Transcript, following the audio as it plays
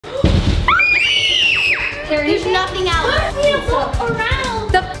there There's anything? nothing else. Let's look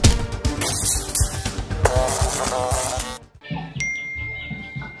around.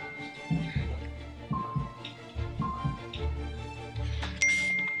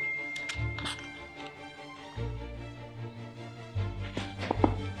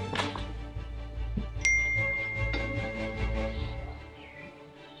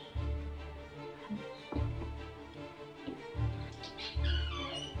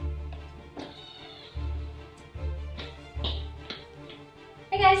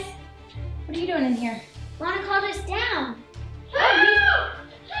 Hey guys, what are you doing in here? Lana called us down.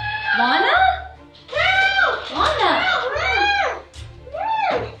 Lana? Help! Lana?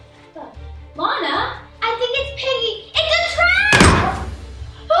 Help! Lana? I think it's Piggy. It's a trap!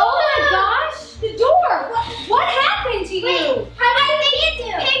 Oh my gosh, the door! What happened to you? Wait, I think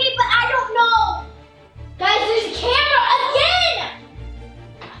it's Piggy, but I don't know. Guys, there's a camera again!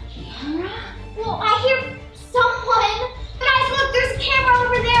 Camera? Well, I hear someone. Guys, look, there's a camera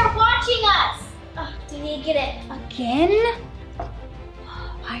over there watching us. Do we need to get it? Again?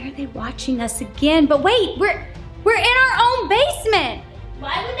 Why are they watching us again? But wait, we're in our own basement.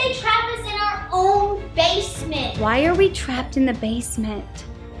 Why would they trap us in our own basement? Why are we trapped in the basement?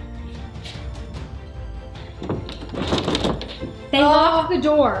 They locked the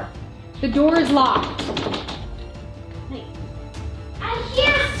door. The door is locked. I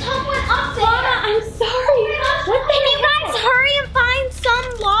hear someone up there. Lana, I'm sorry. What Can you guys hurry and find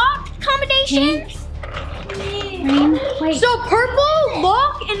some lock combinations? Rain, wait. So purple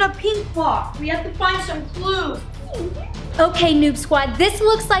lock and a pink lock. We have to find some clues. Okay, Noob Squad, this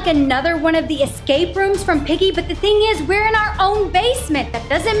looks like another one of the escape rooms from Piggy, but the thing is, we're in our own basement. That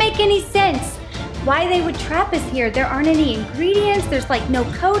doesn't make any sense. Why they would trap us here? There aren't any ingredients. There's like no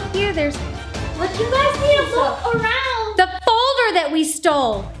code here. What you guys need to look around. The folder that we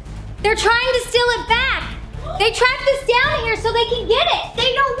stole. They're trying to steal it back. They trapped us down here so they can get it.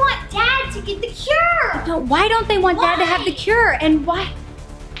 They don't want Dad to get the cure. No, why don't they want Dad to have the cure? And why?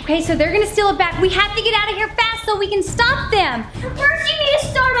 Okay, so they're gonna steal it back. We have to get out of here fast so we can stop them. First, you need to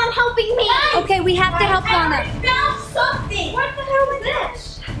start on helping me. Okay, we have to help Lana. I found something. What the hell is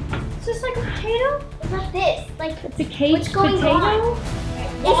this? Is this like a potato? What's this? Like, It's a caged what's going potato? on?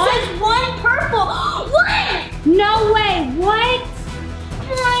 It says one purple. One. No way, what?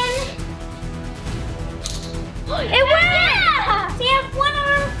 One. It went! They have one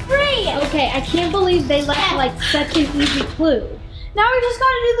arm free! Okay, I can't believe they left like such an easy clue. Now we just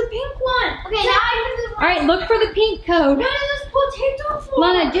gotta do the pink one. Okay, now I can do the All right, look for the pink code. What is this potato for?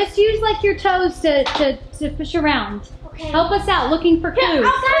 Lana, just use like your toes to push around. Okay. Help us out looking for clues.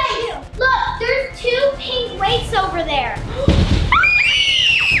 Guys, look, there's two pink weights over there.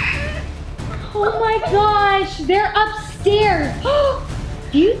 Oh my gosh, they're upstairs.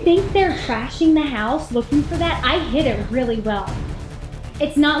 Do you think they're trashing the house looking for that? I hid it really well.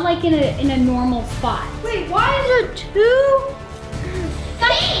 It's not like in a normal spot. Wait, why is there two?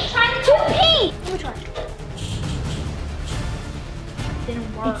 Pink! Try the two pink! Which one?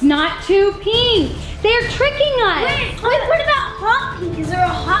 Didn't work. It's not too pink. They're tricking us. Wait, what about hot pink? Is there a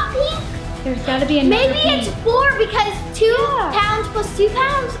hot pink? There's got to be another Maybe pink. it's 4 because 2 pounds plus 2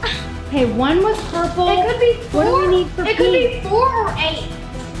 pounds. Okay, one was purple. It could be 4. What do we need for It pink? could be 4 or 8.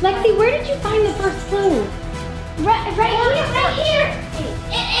 Lexi, where did you find the first clue? Right here.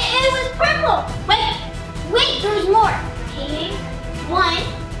 It was purple. Wait, there's more. Pink. One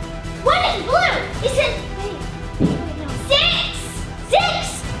is blue. It says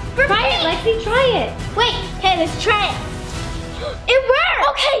 6. For Try pink. it, Lexi, try it. Wait, okay, let's try it. It worked.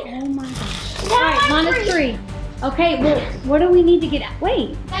 Okay. Oh my gosh. Now All right, I'm Lana's free. 3. Okay, well, what do we need to get out?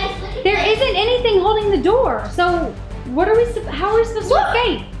 Wait, Guys, look at there this. isn't anything holding the door. So what are we, how are we supposed to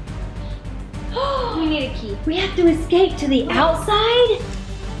escape? We need a key. We have to escape to the outside?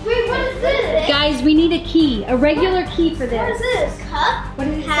 Wait, what is this? Guys, we need a key, a regular key for What is this. this? Cup? What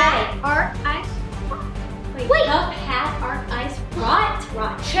does it Hat? say? Art? Ice? Wait. Cup, hat, art, ice,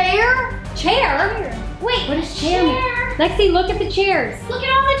 Rot. chair. Chair? Wait, What is chair mean? Lexi, look at the chairs. Look at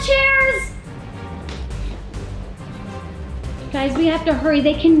all the chairs. Guys, we have to hurry.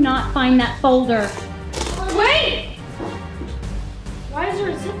 They cannot find that folder. Wait! Why is there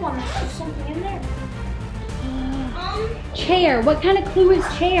a zip on this? There's something in there. Chair. What kind of clue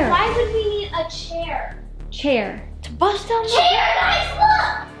is chair? Why would we need a chair? Chair. To bust down the Chair, guys,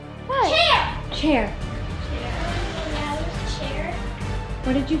 look! What? Chair! Chair. Yeah, there's a chair.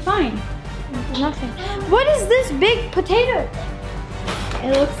 What did you find? Nothing. What is this big potato?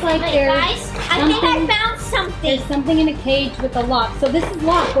 It looks like Wait, there's guys, I think I something- found something. There's something in a cage with a lock. So this is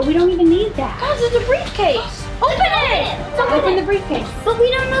locked, but we don't even need that. Guys, it's a briefcase. Open it! Open the briefcase. But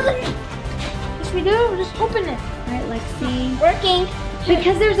we don't know the... Yes, we do. Just open it. All right, let's see. Working.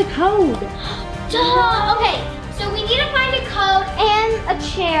 Because there's a code. Duh. Okay, so we need to find a code and a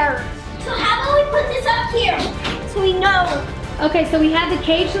chair. So how about we put this up here so we know? Okay, so we have the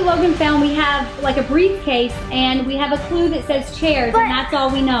cage that Logan found. We have like a briefcase, and we have a clue that says chairs, and that's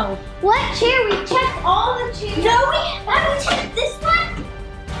all we know. What chair? We checked all the chairs. No, we haven't checked this one.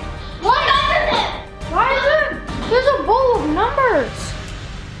 What under them? Why is it? There's a bowl of numbers.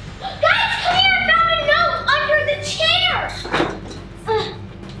 Guys, come here! I found a note under the chair.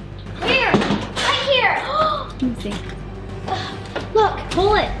 Here, right here. Let me see. Look,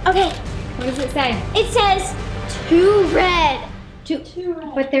 Pull it. okay. What does it say? It says 2 red. Two.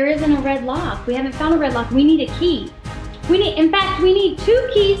 But there isn't a red lock. We haven't found a red lock. We need a key. In fact, we need 2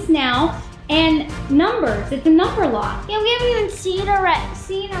 keys now and numbers. It's a number lock. Yeah, we haven't even seen a red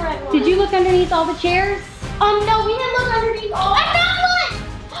one. Did you look underneath all the chairs? No, we didn't look underneath all. I found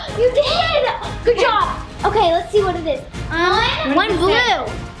one. You did. Good job. Okay, let's see what it is. What does it blue. say?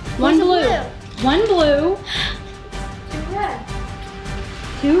 One There's a blue. One blue. 2 red.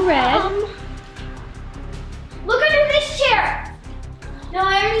 2 red. Look under this chair. No,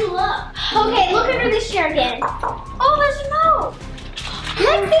 I already looked. Okay, look under this chair again. Oh, there's a note.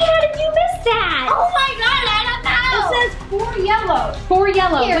 Lexi, how did you miss that? Oh my God, I don't know. It says 4 yellow. 4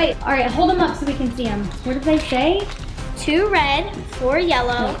 yellow. Here. Wait. All right, hold them up so we can see them. What did they say? 2 red, 4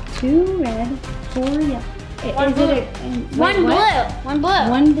 yellow. 2 red, 4 yellow. One blue. One blue. One blue.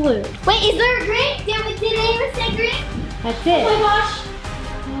 One blue. Wait, is there a green? Did it even say green? That's it. Oh my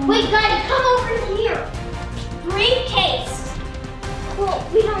gosh. Wait, guys, come over here. Briefcase. Well,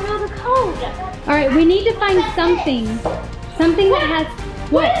 we don't know the code. All right, we need to find something. Something that has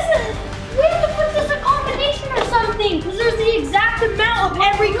What is it? We have to put this in combination or something, because there's the exact amount of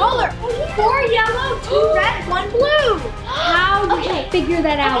every color. 4 yellow, 2 red, 1 blue. How did you figure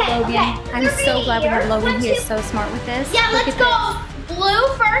that out, Okay, Logan? okay. I'm so glad we have Logan. He is One, so smart with this. Yeah, Look let's at go blue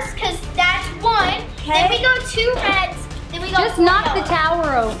first, because that's 1. Then we go 2 reds. Then we go Just 4 knock the yellows.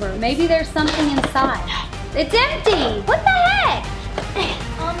 tower over. Maybe there's something inside. It's empty. What the heck?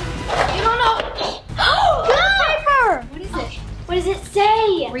 You don't know. Oh, paper. What is it? What does it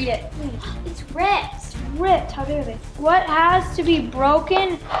say? Read it. It's red. Ripped. How dare they? What has to be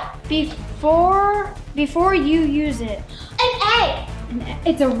broken before you use it? An egg.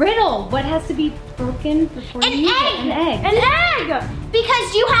 It's a riddle. What has to be broken before An you use egg. it? An egg. An egg.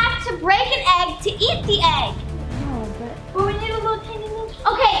 Because you have to break an egg to eat the egg. Oh, But we need a little tiny little.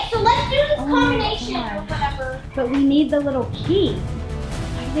 Okay, so let's do this Oh my combination God. or whatever. but we need the little key.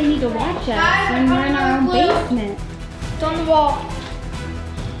 Why do they need to watch us when we're in our own basement? It's on the wall.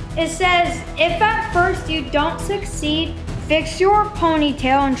 It says, if at first you don't succeed, fix your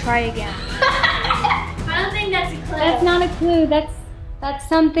ponytail and try again. I don't think that's a clue. That's not a clue. That's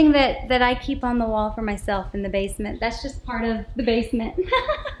something that I keep on the wall for myself in the basement. That's just part of the basement.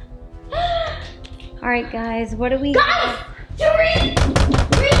 All right, guys, what do we Guys, green.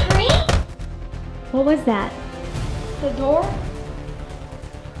 Green. What was that? The door?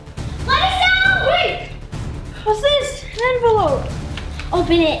 Let us out. Wait! What's this? An envelope.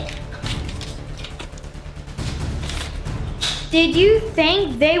 Open it. Did you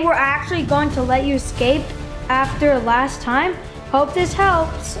think they were actually going to let you escape after last time? Hope this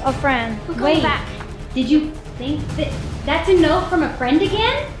helps a friend. We're going Wait, back. did you think that's a note from a friend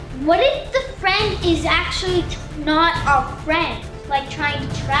again? What if the friend is actually not our friend? Like trying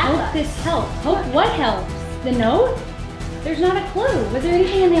to trap Hope us? this helps. Hope what helps? The note? There's not a clue. Was there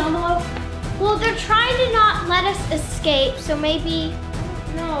anything in the envelope? Well, they're trying to not let us escape, so maybe.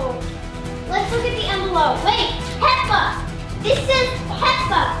 No. Let's look at the envelope. Wait, Peppa. This says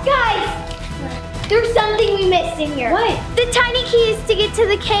Peppa. Guys, there's something we missed in here. What? The tiny keys to get to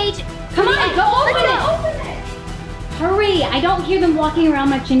the cage. Come on, go open Let's it. go open it. Hurry! I don't hear them walking around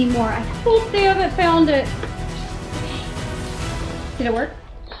much anymore. I hope they haven't found it. Did it work?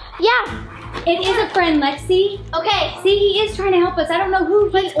 Yeah. It is a friend, Lexi. Okay. See, he is trying to help us. I don't know who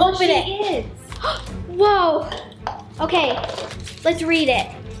he or open she it. is. Whoa. Okay, let's read it.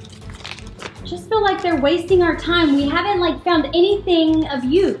 Just feel like they're wasting our time. We haven't found anything of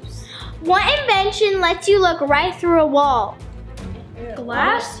use. What invention lets you look right through a wall?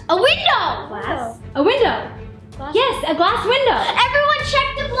 Glass? A window. Glass? A window. Yes, a glass window. Everyone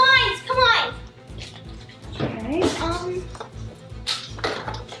check the blinds. Come on. Okay.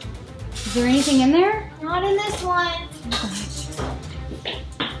 Is there anything in there? Not in this one.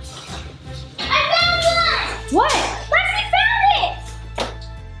 I found one. What? Lexi found it.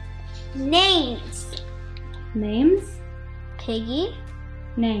 Names. Names? Piggy.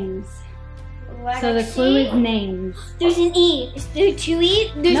 Names. So the clue is names. There's an E. Is there 2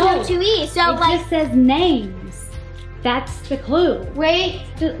 E's? There's no 2 E's. So It just says names. That's the clue. Wait.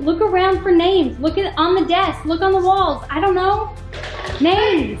 Just look around for names. Look on the desk. Look on the walls. I don't know.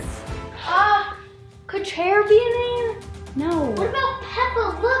 Names. Could chair be a name? No. What about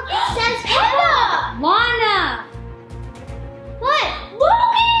Peppa? Look, it says Peppa. Lana. What?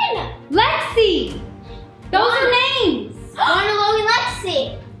 Logan. Lexi. Those are names. Lana, Logan,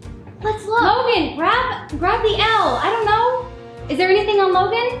 Lexi. Let's look. Logan, grab the L. I don't know. Is there anything on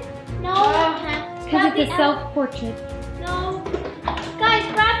Logan? No. Because it's a self-portrait. No. Guys,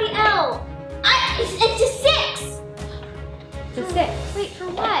 grab the L. It's a 6. It's a 6. Wait, for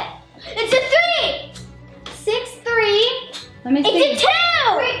what? It's a 3. 6, 3. Let me see. It's a 2.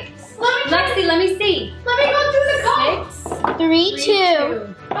 Wait, Lexi, let me see. let me go through the code. 6, 3, 2. 2.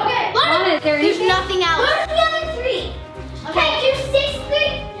 Okay. Lana, is there There's anything? nothing else. Where's the other 3? Okay, do 6, 3.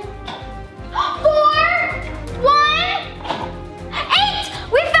 4, 1, 8.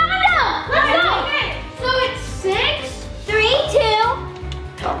 We found them. Let's go. Okay. So it's 6. 3, 2.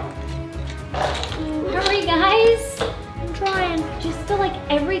 Hurry, guys. I'm trying. Just feel like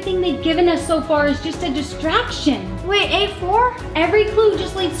everything they've given us so far is just a distraction. Wait, 8, 4? Every clue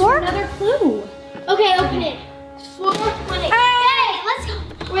just leads to another clue. Okay, open it. 4, 1, 8. Hey, let's go.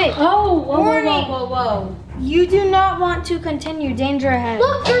 Wait. Oh, whoa, Warning. whoa, whoa, whoa. You do not want to continue. Danger ahead.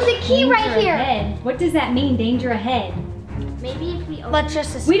 Look, there's a key right Danger here. ahead. What does that mean, danger ahead? Maybe if we open Let's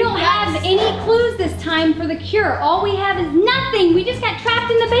just assume. We don't have any clues this time for the cure. All we have is nothing. We just got trapped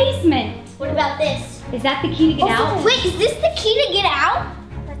in the basement. What about this? Is that the key to get out? Wait, is this the key to get out?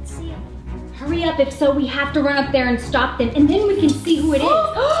 Let's see. Hurry up, if so, we have to run up there and stop them, and then we can see who it is.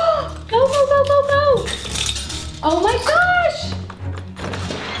 Go, go, go, go, go. Oh my gosh.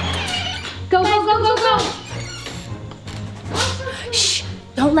 Go, go, go, go, go. Shh,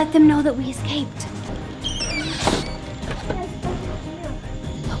 don't let them know that we escaped.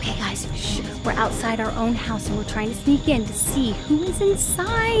 Okay, guys, shh. We're outside our own house, and we're trying to sneak in to see who is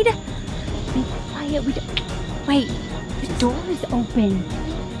inside. Be quiet, wait, the door is open.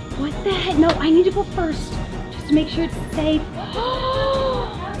 What the heck? No, I need to go first, just to make sure it's safe.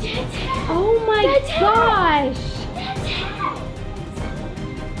 Oh my gosh.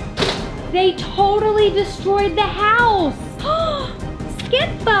 They totally destroyed the house.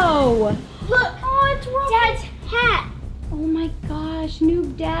 Skippo. Look. Oh, it's Dad's hat. Oh my gosh,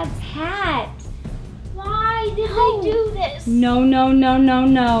 Noob Dad's hat. Why did they do this? No, no, no, no,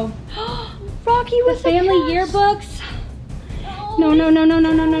 no. Rocky with the family cash. yearbooks. No, no, no, no,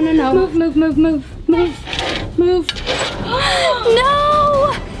 no, no, no, no, no. Move, move, move, move, move, move.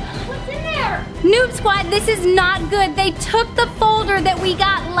 No! What's in there? Noob Squad, this is not good. They took the folder that we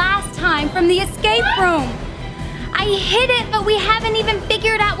got last time from the escape room. I hid it, but we haven't even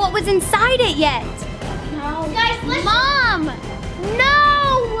figured out what was inside it yet. No. Guys, listen. Mom!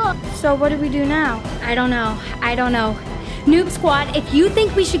 No! So what do we do now? I don't know. I don't know. Noob Squad, if you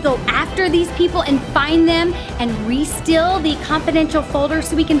think we should go after these people and find them and re-steal the confidential folder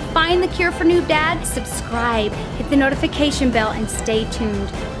so we can find the cure for Noob Dad, subscribe, hit the notification bell, and stay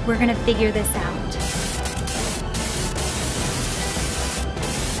tuned. We're gonna figure this out.